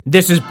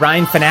This is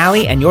Brian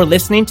Finale, and you're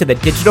listening to the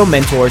Digital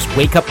Mentors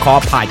Wake Up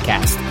Call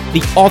podcast,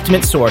 the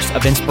ultimate source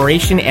of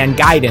inspiration and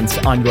guidance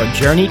on your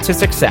journey to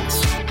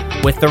success.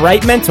 With the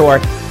right mentor,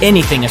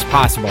 anything is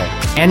possible.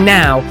 And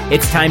now,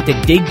 it's time to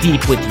dig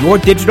deep with your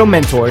digital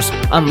mentors,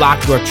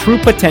 unlock your true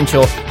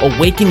potential,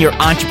 awaken your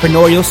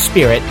entrepreneurial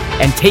spirit,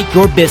 and take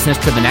your business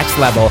to the next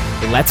level.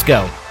 Let's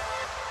go.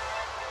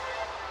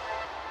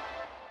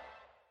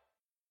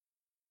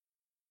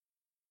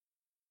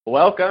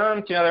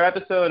 Welcome to another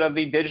episode of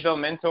the Digital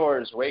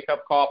Mentors Wake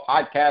Up Call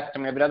podcast.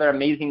 And we have another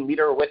amazing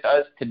leader with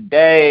us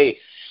today.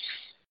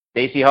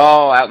 Stacey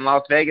Hall out in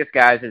Las Vegas,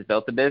 guys, has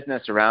built a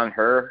business around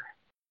her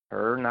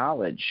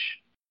knowledge.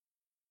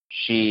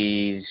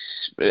 She's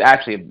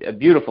actually a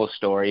beautiful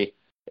story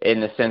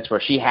in the sense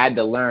where she had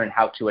to learn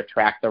how to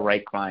attract the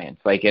right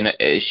clients.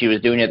 She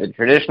was doing it the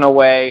traditional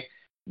way,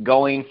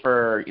 going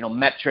for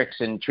metrics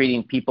and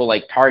treating people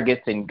like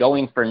targets and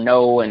going for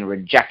no and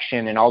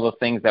rejection and all the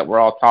things that we're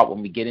all taught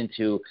when we get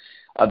into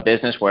a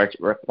business where it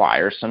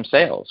requires some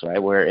sales,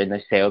 right? We're in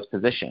the sales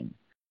position.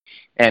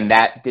 And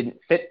that didn't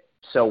fit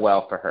so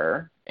well for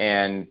her,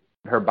 and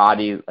her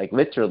body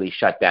literally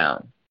shut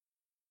down.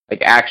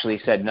 Actually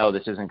said, no,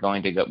 this isn't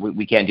going to go,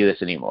 we can't do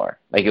this anymore.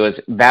 It was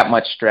that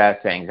much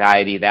stress,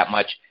 anxiety, that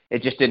much,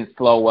 it just didn't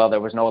flow well. There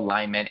was no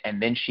alignment.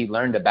 And then she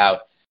learned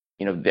about,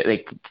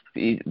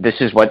 this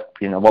is what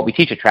we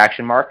teach,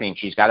 attraction marketing.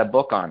 She's got a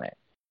book on it,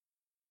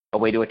 a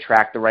way to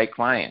attract the right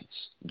clients,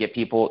 get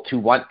people to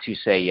want to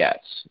say yes,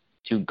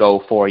 to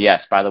go for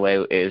yes. By the way,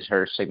 is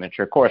her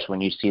signature course. When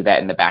you see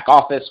that in the back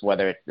office,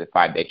 whether it's the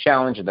 5-day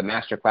challenge or the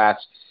masterclass,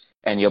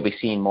 and you'll be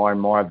seeing more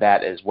and more of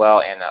that as well,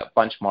 and a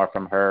bunch more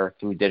from her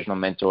through Digital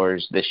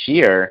Mentors this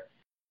year.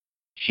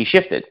 She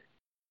shifted,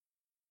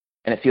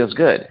 and it feels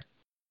good.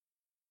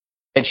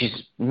 And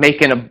she's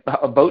making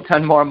a boat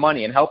ton more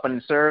money and helping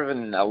and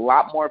serving a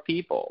lot more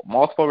people.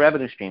 Multiple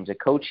revenue streams, a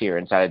coach here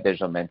inside of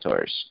Digital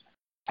Mentors.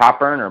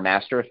 Top earner,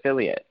 master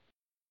affiliate.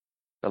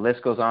 The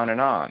list goes on and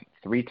on.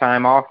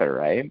 3-time author,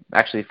 right?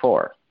 Actually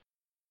 4.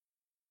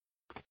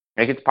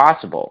 It's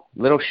possible.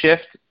 Little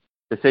shift,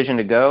 decision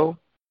to go,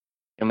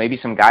 and maybe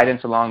some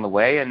guidance along the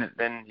way, and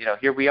then,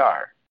 here we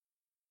are,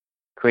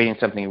 creating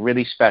something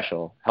really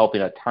special,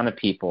 helping a ton of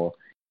people,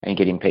 and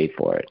getting paid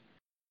for it.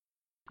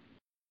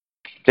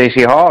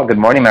 Stacey Hall, good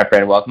morning, my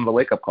friend. Welcome to the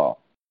Wake Up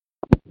Call.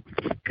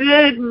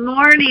 Good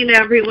morning,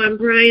 everyone.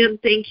 Brian,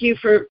 thank you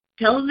for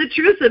telling the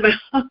truth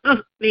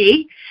about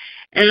me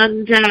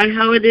and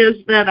how it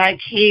is that I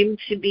came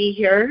to be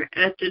here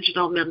at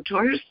Digital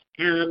Mentors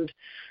and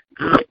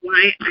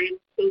why I'm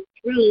so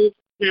thrilled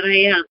that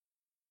I am.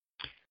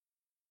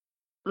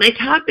 My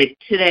topic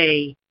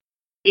today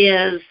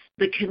is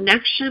the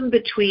connection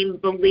between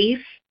belief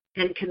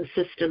and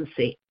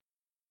consistency.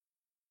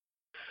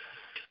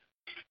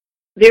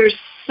 There's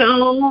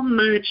so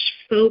much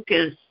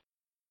focus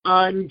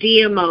on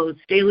DMOs,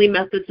 daily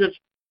methods of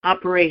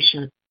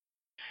operation,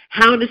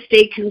 how to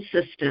stay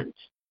consistent,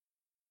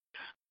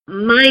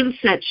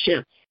 mindset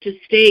shifts to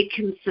stay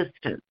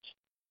consistent,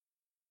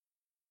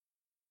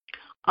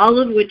 all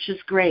of which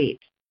is great.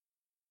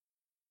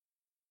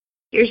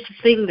 Here's the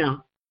thing,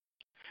 though.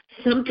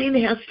 Something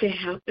has to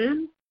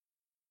happen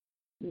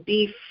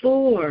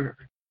before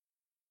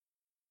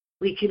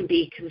we can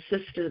be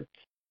consistent.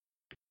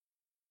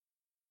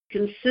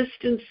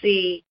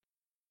 Consistency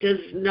does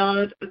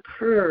not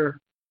occur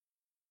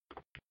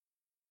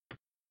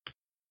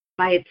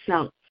by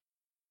itself.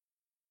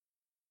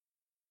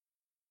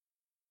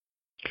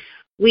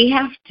 We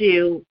have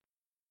to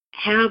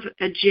have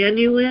a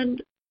genuine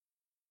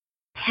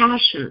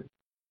passion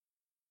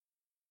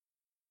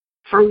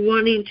for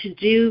wanting to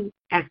do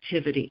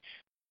activities.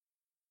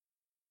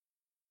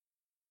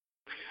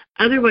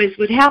 Otherwise,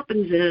 what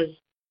happens is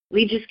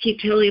we just keep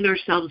telling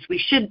ourselves we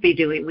should be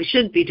doing, we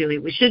should be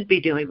doing, we should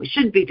be doing, we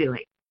should be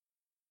doing.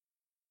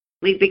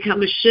 We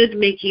become a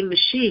should-making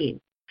machine.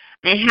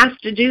 I have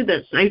to do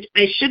this. I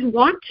should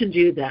want to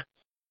do this.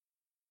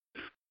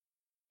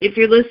 If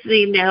you're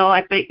listening now,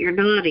 I bet you're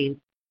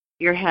nodding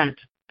your head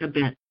a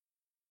bit.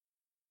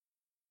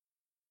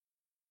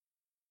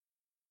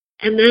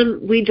 And then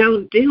we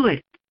don't do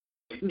it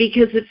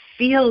because it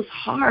feels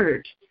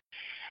hard.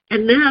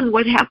 And then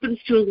what happens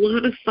to a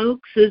lot of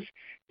folks is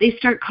they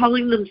start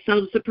calling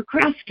themselves a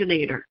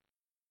procrastinator.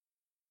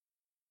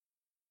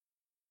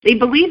 They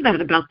believe that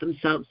about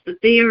themselves,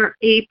 that they are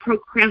a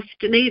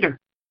procrastinator.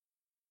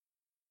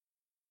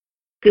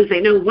 Because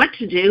they know what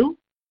to do,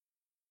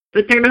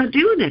 but they're not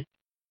doing it.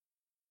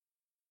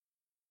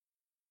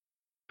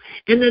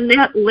 And then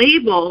that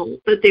label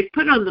that they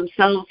put on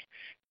themselves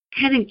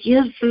kind of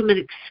gives them an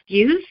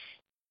excuse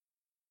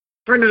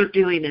for not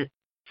doing it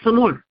some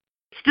more.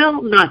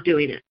 Still not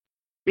doing it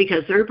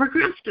because they're a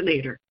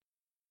procrastinator.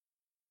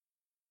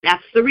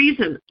 That's the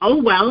reason.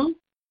 Oh, well.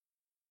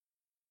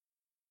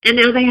 And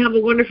now they have a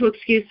wonderful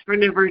excuse for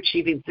never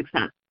achieving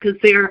success because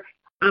they're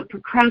a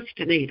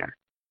procrastinator.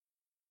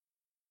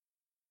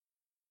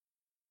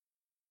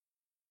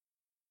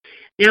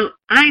 Now,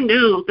 I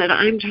know that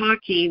I'm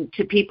talking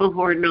to people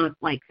who are not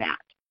like that.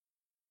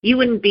 You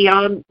wouldn't be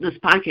on this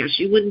podcast.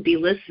 You wouldn't be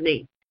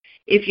listening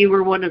if you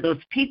were one of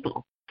those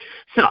people.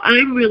 So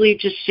I'm really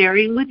just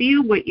sharing with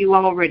you what you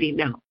already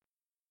know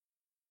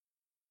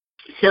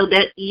so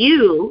that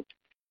you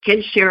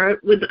can share it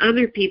with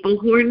other people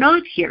who are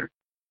not here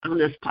on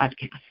this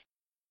podcast.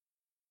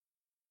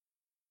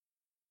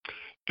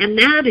 And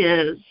that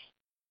is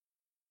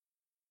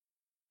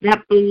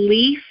that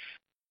belief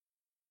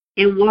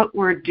in what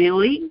we're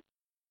doing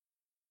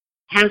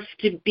has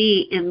to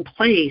be in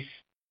place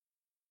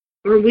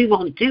or we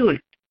won't do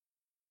it.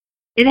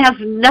 It has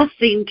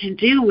nothing to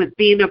do with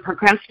being a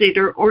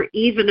procrastinator or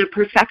even a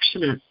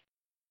perfectionist.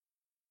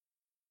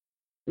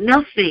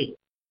 Nothing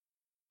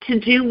to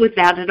do with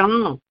that at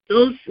all.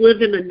 Those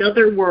live in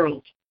another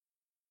world.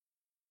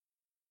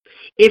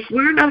 If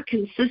we're not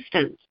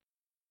consistent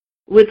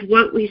with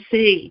what we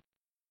say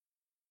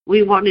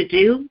we want to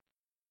do,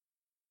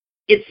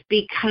 it's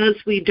because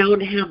we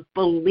don't have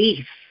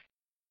belief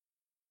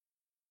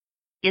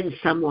in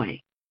some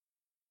way.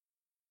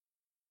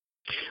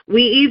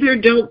 We either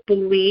don't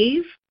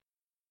believe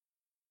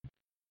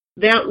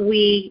that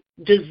we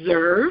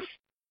deserve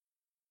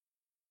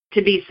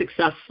to be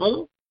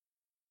successful,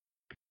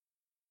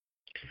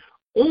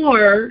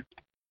 or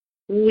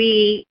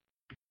we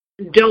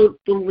don't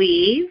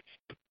believe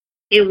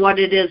in what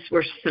it is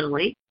we're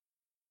selling.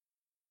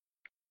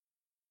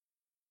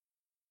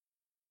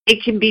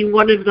 It can be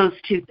one of those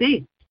two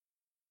things,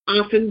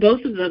 often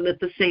both of them at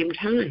the same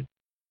time,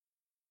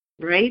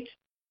 right?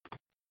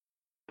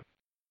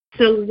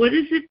 So what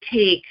does it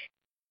take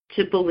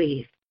to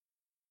believe?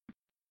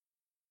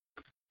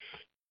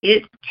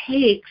 It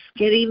takes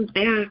getting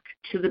back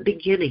to the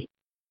beginning.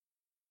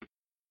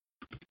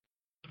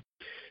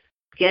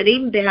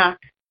 Getting back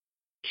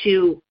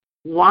to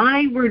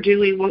why we're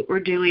doing what we're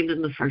doing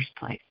in the first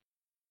place.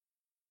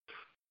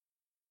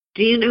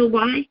 Do you know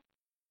why?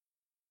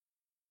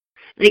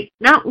 Like,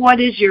 not what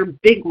is your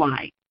big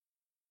why,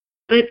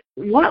 but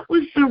what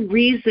was the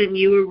reason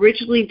you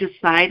originally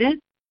decided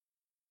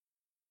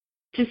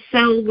to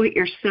sell what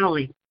you're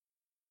selling?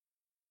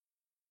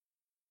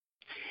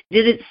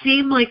 Did it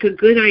seem like a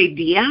good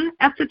idea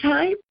at the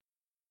time?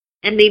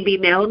 And maybe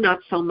now not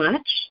so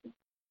much?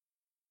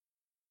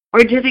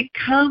 Or did it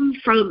come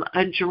from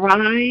a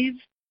drive,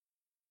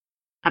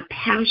 a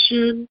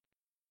passion,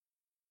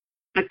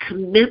 a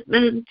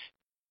commitment,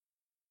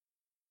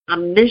 a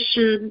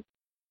mission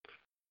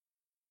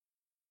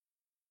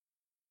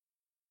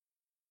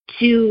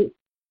to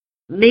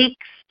make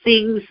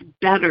things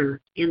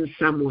better in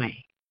some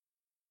way,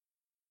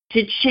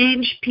 to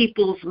change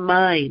people's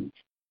minds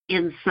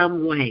in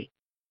some way?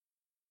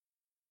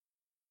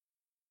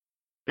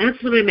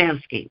 That's what I'm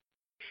asking.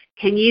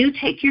 Can you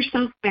take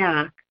yourself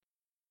back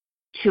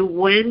to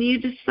when you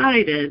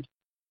decided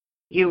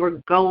you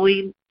were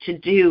going to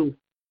do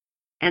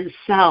and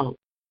sell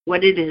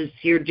what it is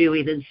you're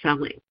doing and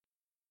selling?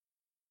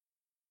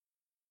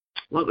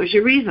 What was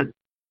your reason?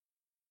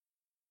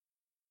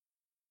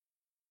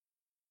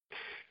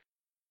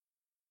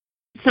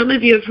 Some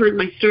of you have heard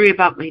my story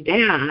about my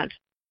dad.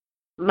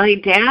 My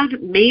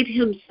dad made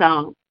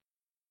himself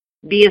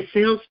be a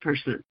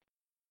salesperson.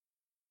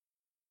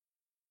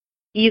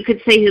 You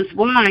could say his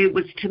why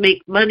was to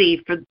make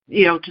money for,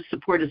 to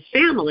support his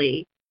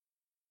family.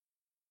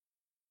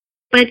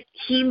 But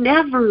he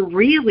never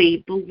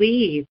really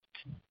believed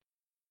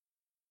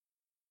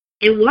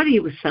in what he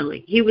was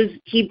selling.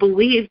 He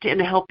believed in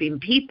helping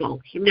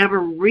people. He never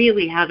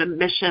really had a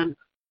mission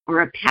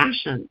or a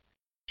passion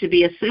to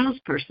be a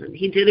salesperson.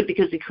 He did it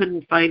because he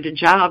couldn't find a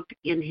job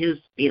in his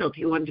field.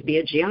 He wanted to be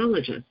a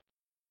geologist.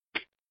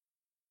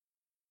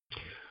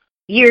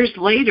 Years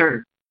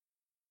later,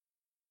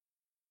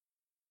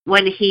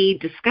 when he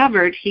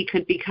discovered he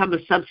could become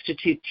a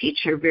substitute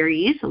teacher very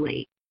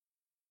easily,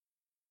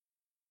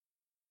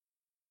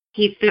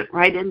 he fit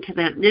right into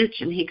that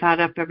niche, and he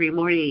got up every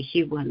morning.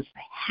 He was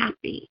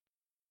happy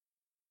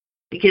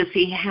because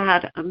he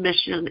had a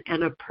mission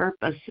and a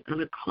purpose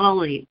and a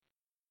calling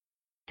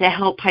to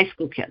help high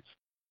school kids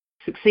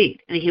succeed,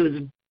 and he was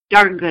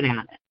darn good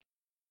at it.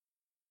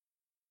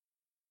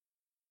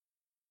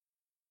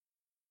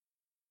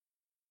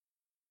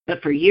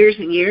 But for years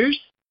and years,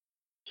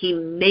 he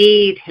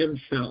made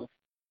himself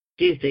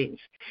do things.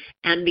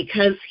 And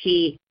because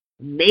he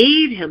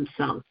made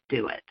himself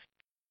do it,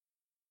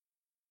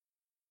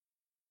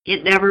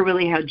 it never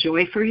really had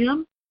joy for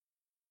him.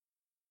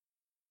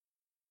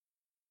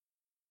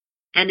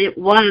 And it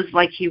was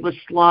like he was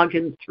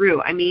slogging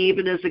through. I mean,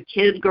 even as a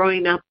kid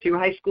growing up through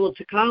high school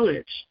to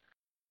college,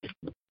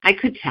 I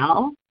could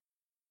tell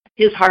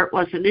his heart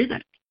wasn't in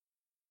it.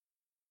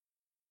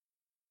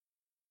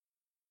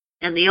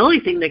 And the only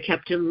thing that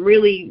kept him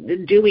really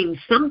doing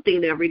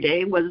something every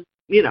day was,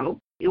 he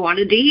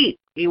wanted to eat.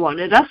 He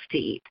wanted us to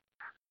eat.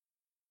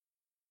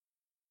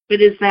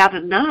 But is that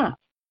enough?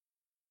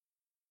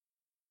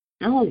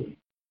 No,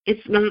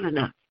 it's not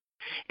enough.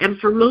 And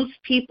for most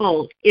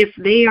people, if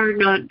they are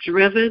not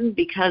driven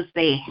because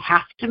they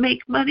have to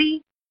make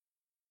money,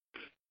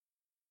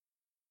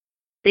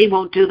 they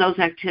won't do those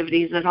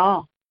activities at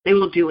all. They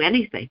won't do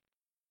anything.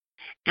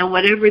 And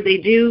whatever they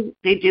do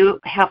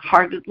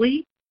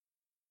half-heartedly.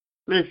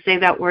 I'm going to say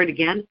that word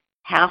again,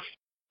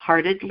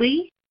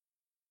 half-heartedly.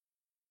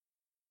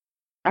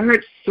 I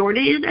heard sort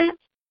of in it,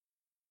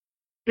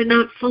 but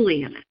not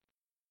fully in it.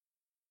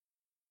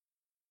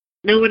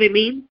 Know what I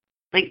mean?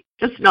 Like,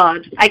 just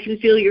nod. I can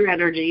feel your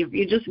energy. If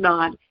you just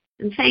nod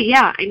and say,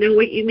 yeah, I know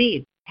what you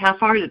mean,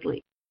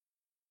 half-heartedly.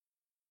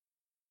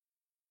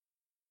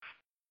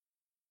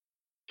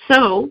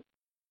 So,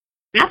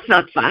 that's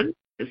not fun.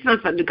 It's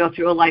not fun to go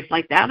through a life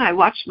like that. I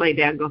watched my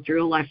dad go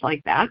through a life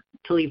like that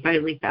until he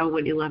finally found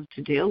what he loved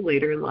to do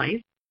later in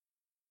life.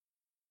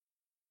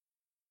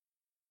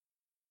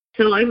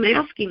 So I'm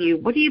asking you,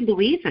 what do you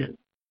believe in?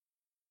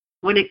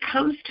 When it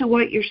comes to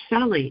what you're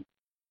selling,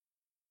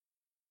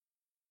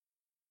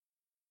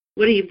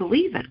 what do you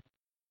believe in?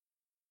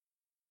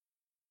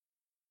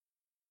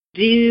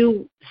 Do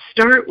you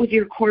start with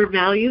your core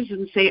values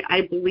and say,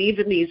 I believe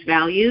in these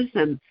values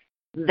and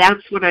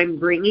that's what I'm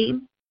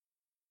bringing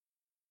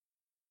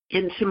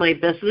into my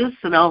business,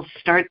 and I'll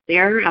start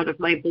there out of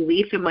my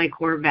belief in my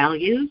core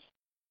values?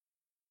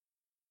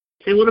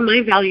 So one of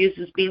my values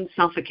is being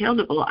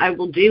self-accountable. I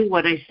will do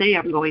what I say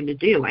I'm going to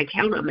do. I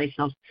count on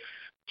myself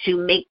to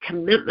make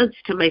commitments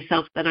to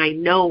myself that I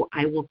know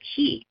I will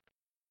keep.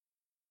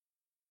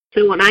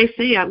 So when I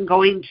say I'm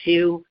going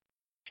to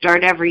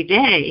start every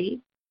day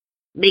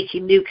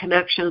making new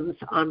connections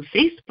on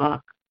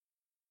Facebook,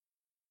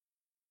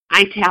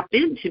 I tap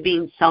into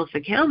being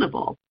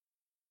self-accountable.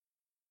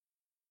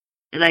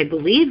 And I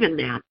believe in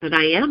that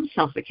I am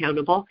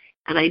self-accountable,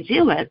 and I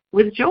do it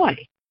with joy.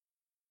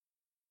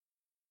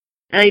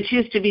 And I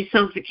choose to be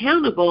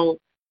self-accountable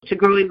to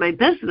growing my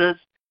business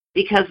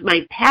because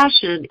my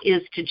passion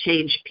is to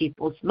change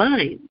people's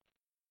minds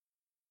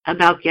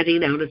about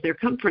getting out of their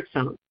comfort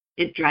zone.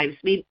 It drives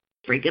me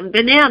friggin'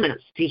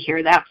 bananas to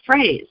hear that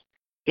phrase,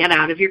 get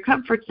out of your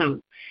comfort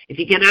zone. If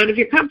you get out of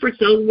your comfort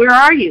zone, where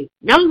are you?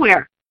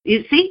 Nowhere.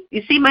 You see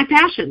my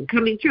passion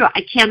coming through.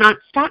 I cannot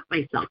stop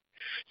myself.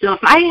 So if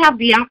I have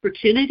the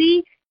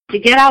opportunity to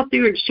get out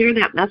there and share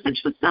that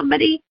message with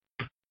somebody,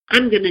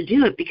 I'm going to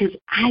do it because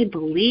I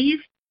believe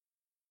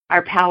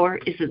our power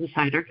is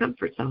inside our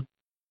comfort zone.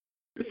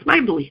 That's my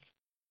belief.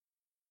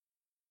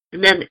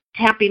 And then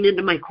tapping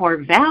into my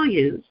core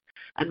values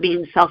of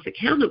being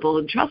self-accountable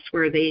and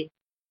trustworthy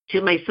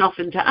to myself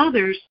and to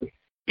others,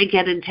 and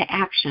get into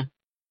action.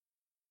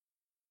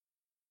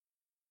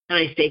 And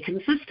I stay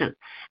consistent.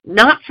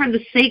 Not for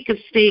the sake of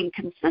staying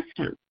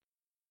consistent,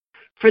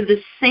 for the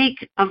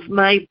sake of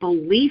my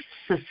belief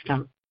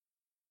system.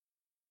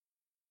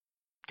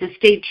 To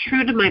stay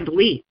true to my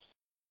beliefs.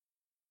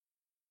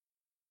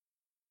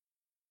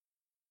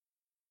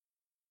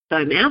 So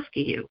I'm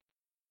asking you,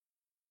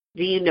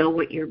 do you know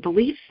what your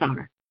beliefs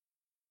are?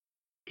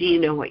 Do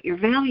you know what your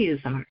values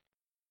are?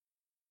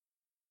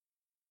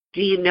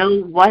 Do you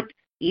know what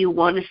you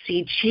want to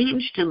see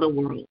changed in the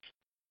world?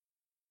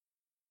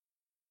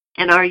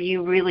 And are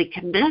you really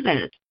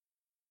committed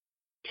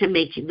to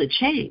making the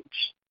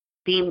change,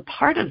 being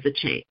part of the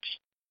change?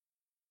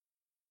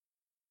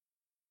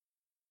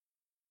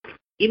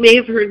 You may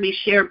have heard me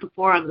share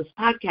before on this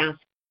podcast.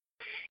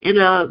 In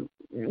a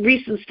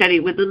recent study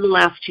within the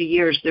last 2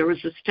 years, there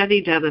was a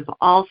study done of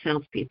all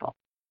salespeople.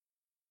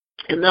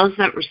 And those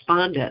that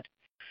responded,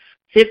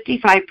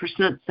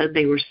 55% said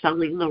they were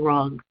selling the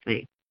wrong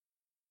thing.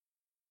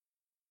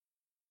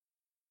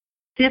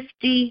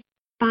 55%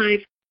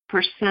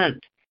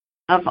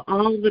 of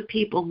all the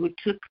people who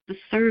took the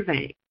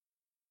survey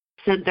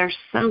said they're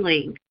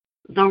selling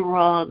the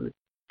wrong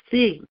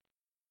thing.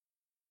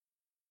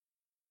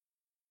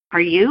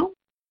 Are you?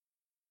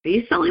 Are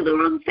you selling the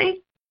wrong thing?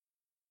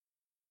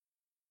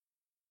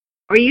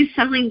 Or are you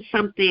selling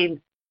something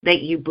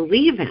that you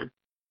believe in?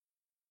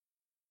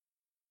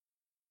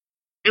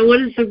 And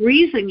what is the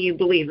reason you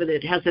believe in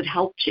it? Has it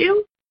helped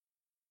you?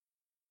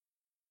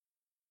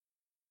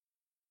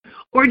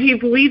 Or do you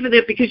believe in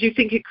it because you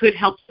think it could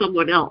help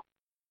someone else?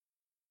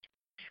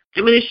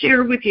 I'm going to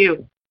share with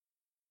you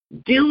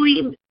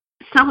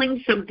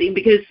selling something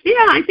because,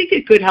 yeah, I think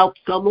it could help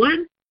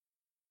someone.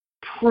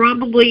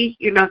 Probably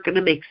you're not going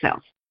to make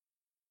sales.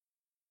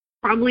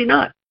 Probably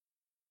not.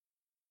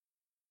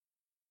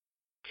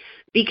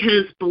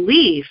 Because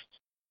belief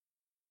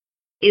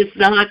is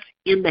not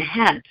in the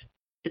head.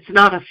 It's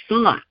not a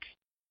thought.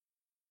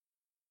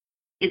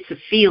 It's a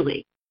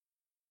feeling.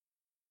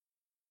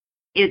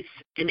 It's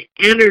an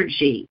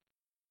energy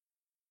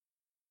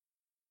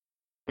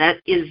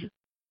that is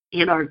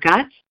in our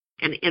gut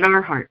and in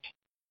our heart.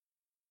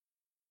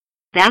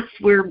 That's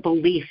where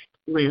belief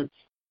lives.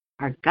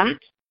 Our gut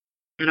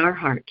and our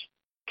heart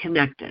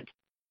connected.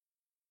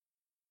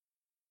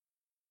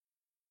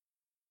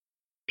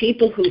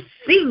 People who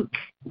think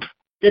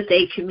that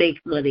they can make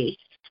money,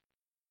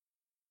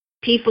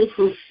 people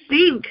who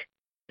think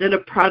that a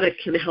product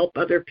can help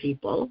other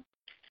people,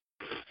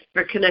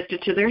 are connected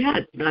to their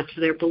head, not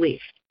to their belief.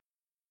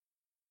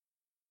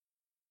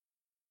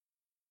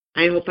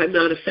 I hope I'm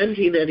not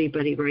offending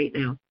anybody right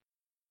now.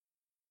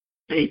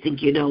 I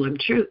think you know I'm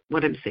true.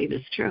 What I'm saying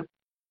is true.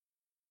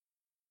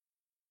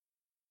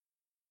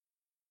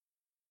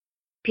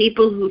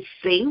 People who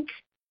think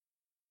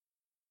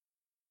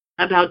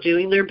about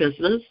doing their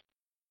business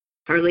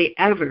hardly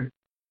ever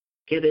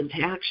get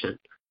into action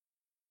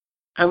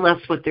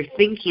unless what they're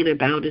thinking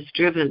about is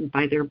driven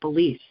by their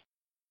beliefs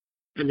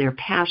and their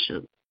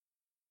passion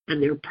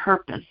and their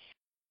purpose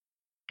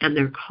and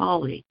their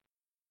calling.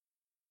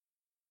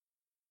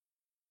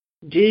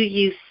 Do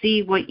you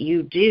see what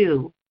you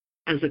do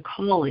as a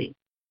calling?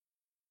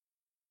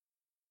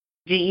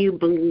 Do you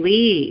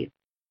believe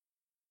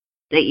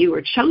that you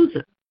were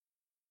chosen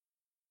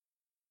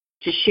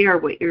to share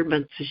what you're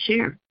meant to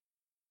share?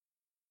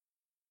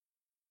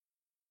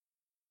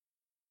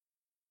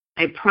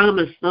 I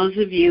promise those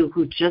of you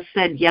who just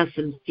said yes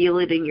and feel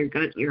it in your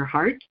gut and your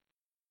heart,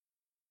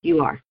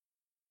 you are.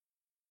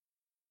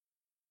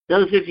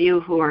 Those of you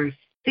who are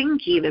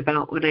thinking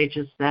about what I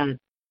just said,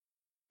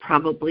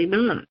 probably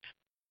not.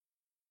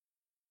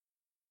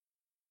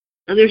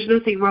 And there's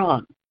nothing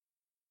wrong.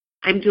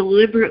 I'm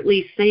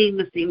deliberately saying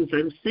the things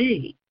I'm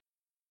saying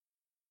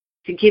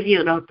to give you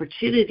an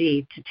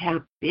opportunity to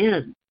tap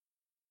in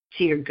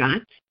to your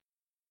gut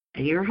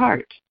and your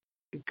heart,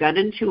 your gut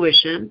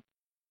intuition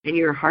and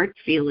your heart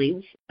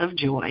feelings of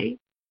joy.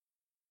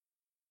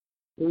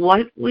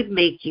 What would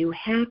make you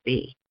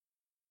happy?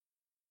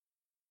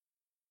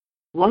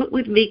 What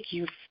would make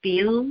you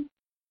feel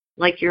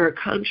like you're a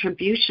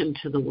contribution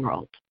to the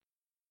world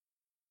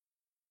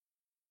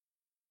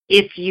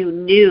if you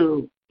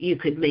knew you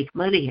could make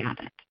money at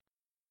it?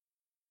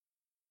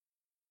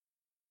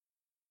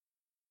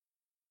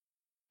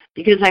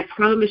 Because I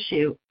promise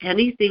you,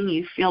 anything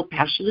you feel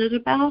passionate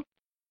about,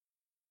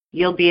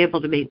 you'll be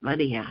able to make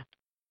money at.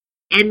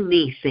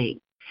 Anything.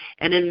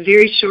 And then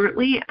very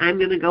shortly, I'm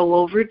going to go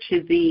over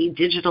to the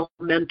Digital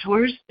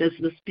Mentors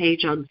business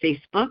page on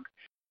Facebook.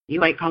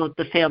 You might call it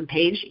the fan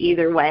page.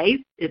 Either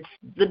way, it's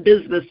the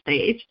business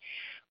page.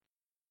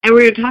 And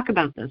we're going to talk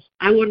about this.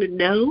 I want to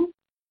know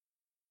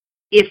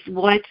if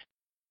what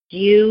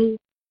you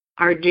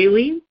are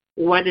doing,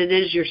 what it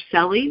is you're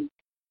selling,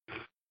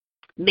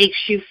 makes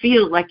you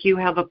feel like you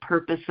have a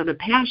purpose and a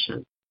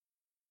passion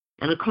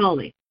and a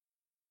calling.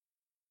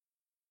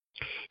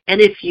 And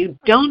if you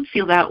don't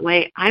feel that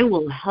way, I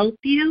will help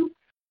you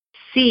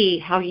see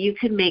how you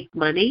can make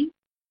money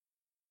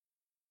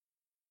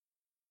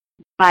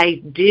by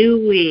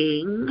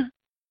doing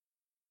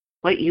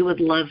what you would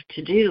love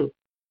to do,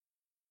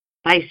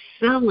 by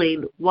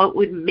selling what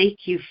would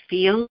make you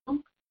feel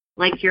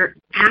like you're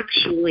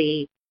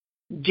actually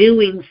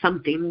doing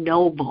something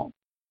noble.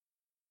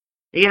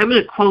 Yeah, I'm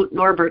going to quote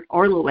Norbert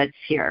Orlowitz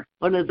here,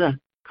 one of the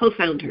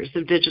co-founders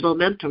of Digital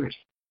Mentors.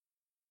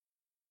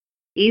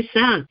 He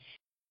says,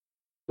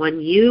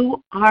 when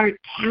you are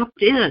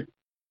tapped in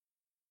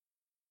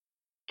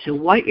to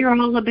what you're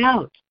all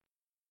about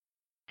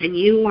and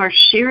you are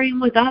sharing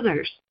with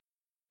others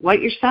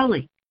what you're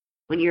selling,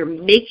 when you're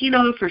making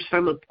offers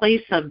from a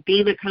place of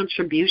being a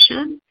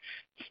contribution,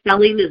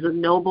 selling is a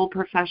noble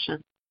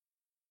profession.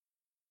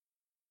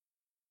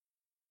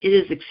 It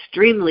is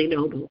extremely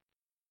noble.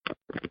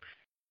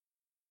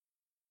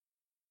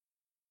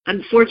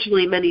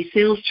 Unfortunately, many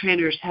sales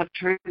trainers have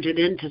turned it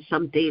into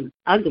something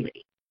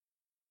ugly.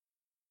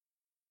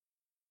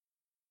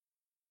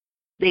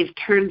 They've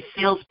turned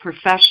sales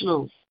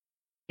professionals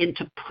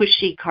into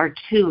pushy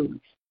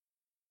cartoons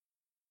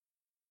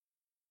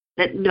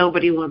that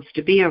nobody wants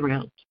to be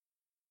around.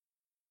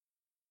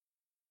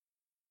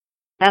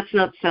 That's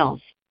not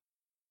sales.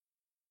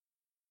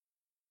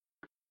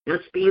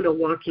 That's being a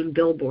walking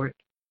billboard.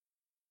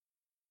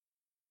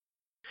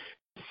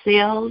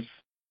 Sales,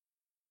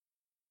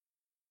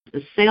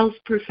 the sales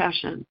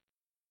profession,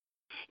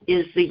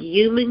 is the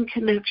human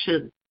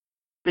connection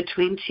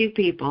between two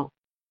people.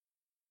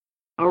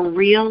 A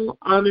real,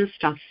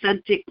 honest,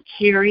 authentic,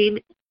 caring,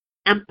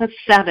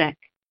 empathetic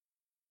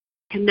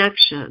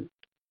connection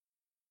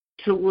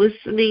to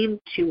listening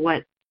to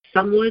what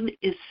someone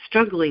is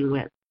struggling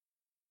with,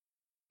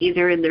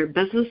 either in their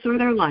business or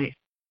their life,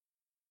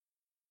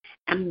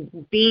 and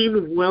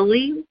being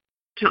willing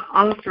to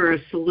offer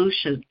a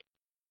solution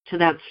to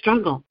that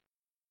struggle.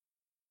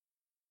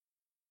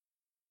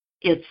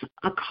 It's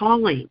a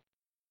calling.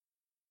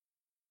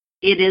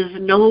 It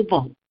is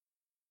noble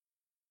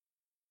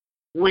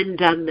when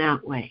done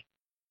that way.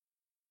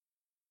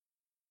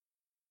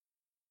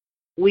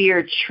 We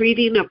are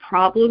treating a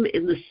problem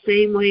in the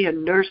same way a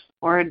nurse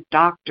or a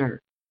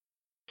doctor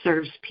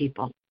serves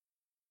people.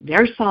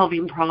 They're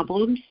solving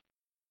problems.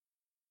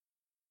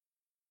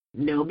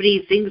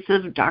 Nobody thinks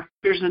of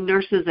doctors and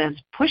nurses as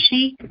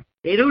pushy.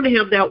 They don't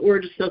have that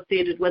word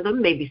associated with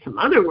them, maybe some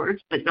other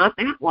words, but not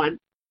that one.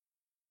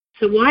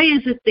 So why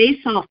is it they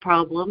solve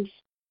problems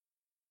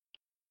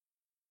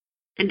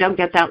and don't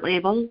get that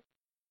label,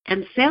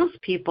 and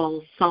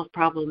salespeople solve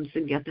problems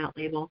and get that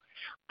label?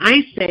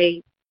 I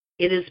say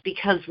it is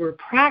because we're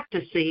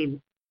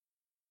practicing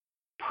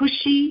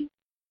pushy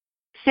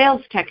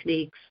sales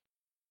techniques,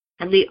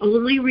 and the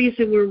only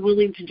reason we're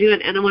willing to do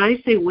it, and when I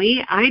say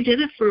we, I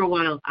did it for a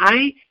while.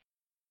 I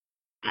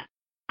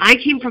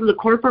came from the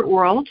corporate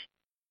world,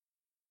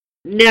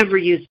 never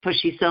used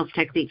pushy sales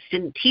techniques,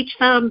 didn't teach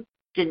them,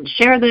 didn't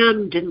share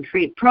them, didn't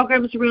create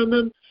programs around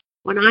them.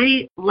 When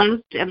I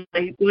left and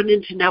I went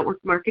into network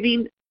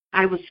marketing,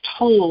 I was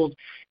told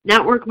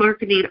network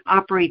marketing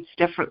operates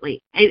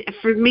differently. And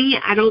for me,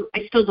 I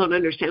still don't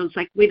understand. It's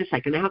like, wait a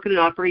second, how can it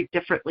operate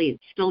differently?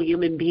 It's still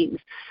human beings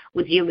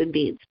with human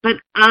beings. But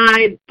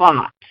I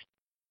bought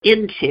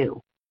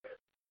into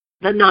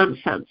the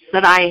nonsense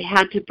that I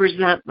had to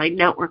present my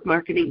network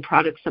marketing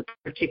products a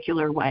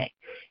particular way.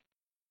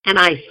 And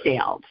I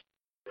failed.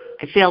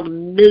 I failed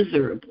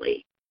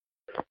miserably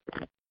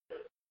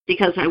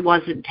because I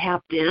wasn't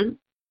tapped in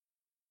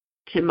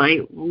to my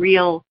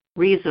real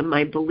reason,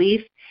 my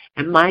belief,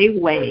 and my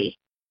way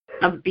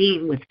of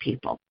being with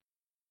people.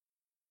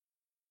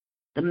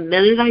 The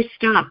minute I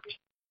stopped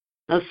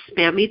those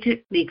spammy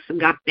techniques and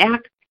got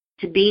back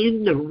to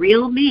being the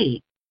real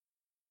me,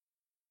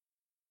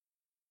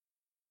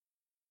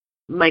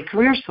 my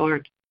career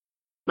soared,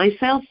 my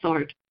sales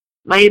soared,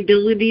 my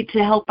ability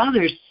to help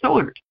others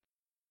soared.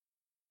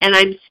 And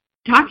I'm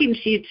talking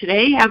to you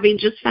today, having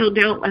just found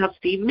out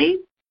last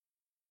evening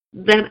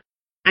that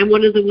I'm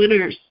one of the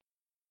winners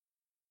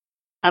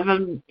of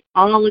an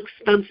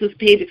all-expenses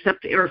paid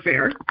except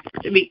airfare,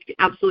 to be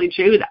absolutely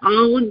true, an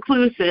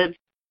all-inclusive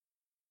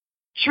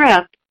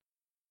trip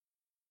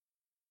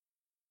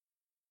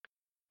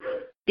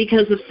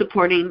because of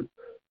supporting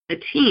a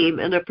team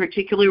in a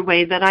particular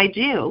way that I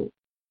do.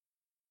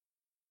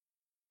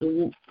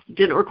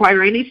 Didn't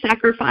require any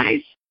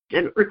sacrifice,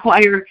 didn't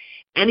require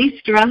any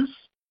stress,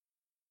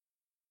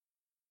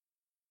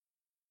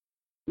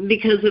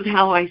 because of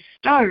how I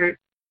start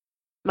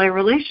my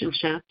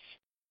relationships.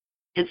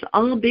 It's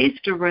all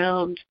based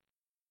around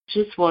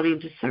just wanting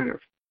to serve.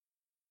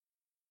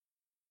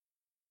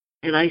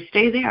 And I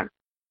stay there.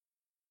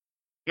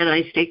 And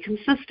I stay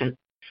consistent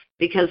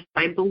because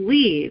I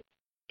believe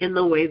in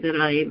the way that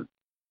I'm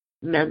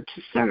meant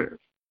to serve.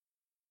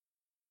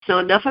 So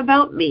enough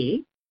about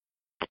me.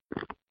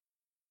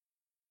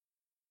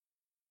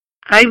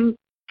 I'm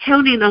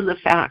counting on the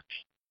fact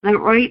that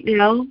right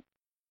now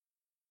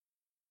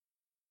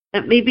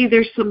that maybe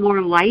there's some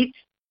more light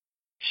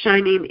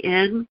shining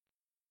in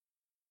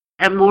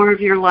and more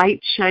of your light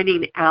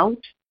shining out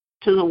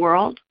to the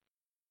world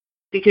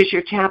because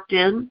you're tapped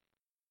in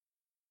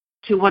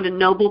to what a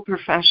noble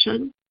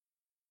profession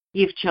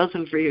you've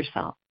chosen for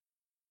yourself.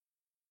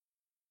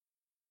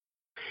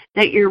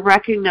 That you're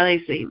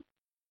recognizing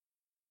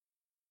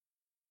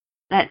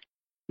that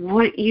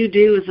what you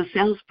do as a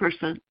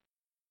salesperson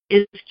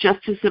is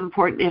just as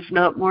important, if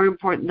not more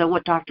important, than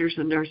what doctors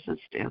and nurses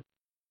do.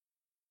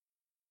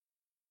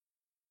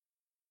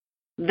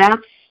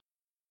 That's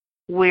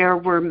where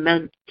we're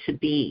meant to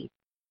be,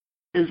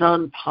 is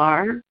on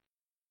par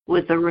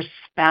with the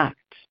respect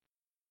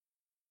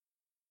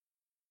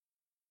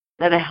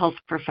that a health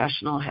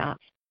professional has.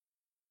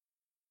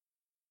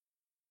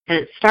 And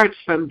it starts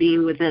from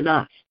being within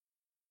us,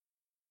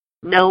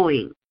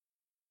 knowing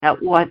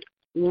that what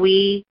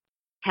we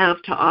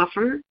have to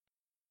offer,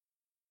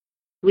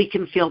 we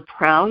can feel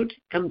proud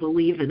and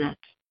believe in it.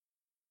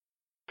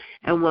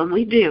 And when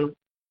we do,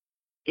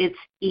 it's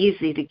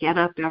easy to get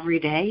up every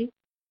day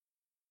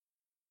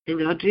and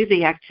go do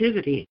the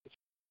activities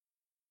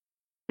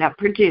that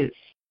produce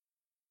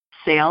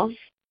sales,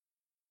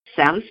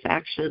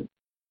 satisfaction,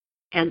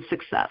 and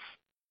success.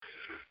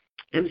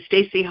 I'm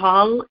Stacey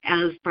Hall.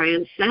 As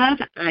Brian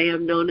said, I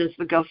am known as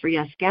the Go For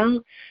Yes Gal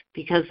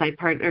because I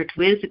partnered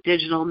with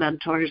Digital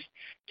Mentors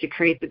to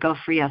create the Go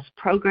For Yes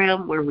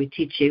program, where we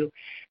teach you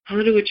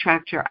how to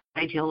attract your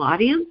ideal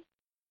audience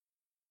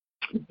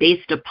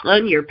based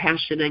upon your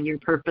passion and your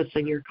purpose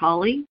and your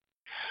calling,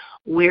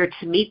 where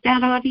to meet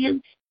that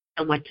audience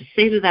and what to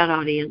say to that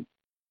audience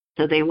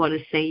so they want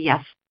to say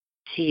yes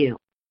to you.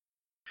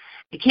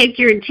 I can't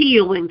guarantee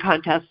you'll win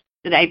contests,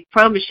 but I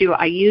promise you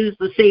I use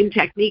the same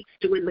techniques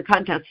to win the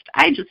contest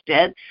I just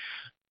did.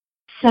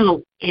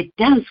 So it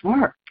does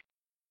work.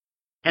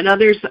 And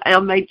others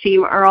on my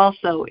team are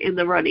also in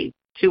the running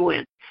to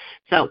win.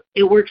 So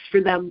it works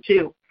for them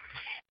too.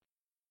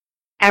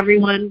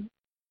 Everyone,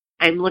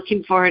 I'm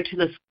looking forward to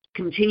this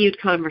continued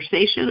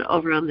conversation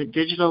over on the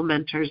Digital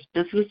Mentors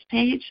business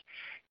page.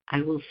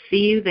 I will see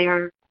you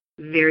there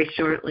very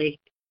shortly.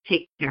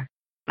 Take care.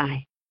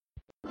 Bye.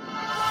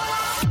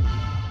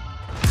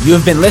 You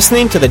have been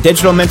listening to the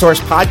Digital Mentors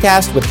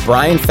podcast with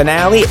Brian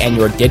Finale and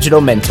your digital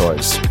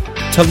mentors.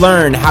 To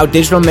learn how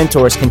Digital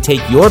Mentors can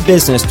take your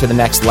business to the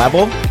next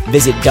level,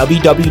 visit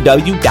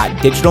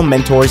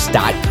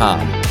www.digitalmentors.com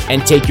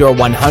and take your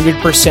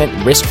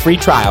 100% risk-free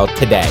trial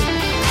today.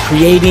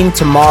 Creating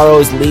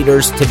tomorrow's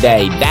leaders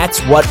today.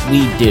 That's what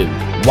we do.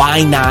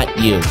 Why not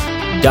you?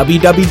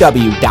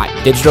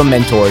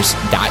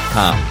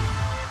 www.digitalmentors.com.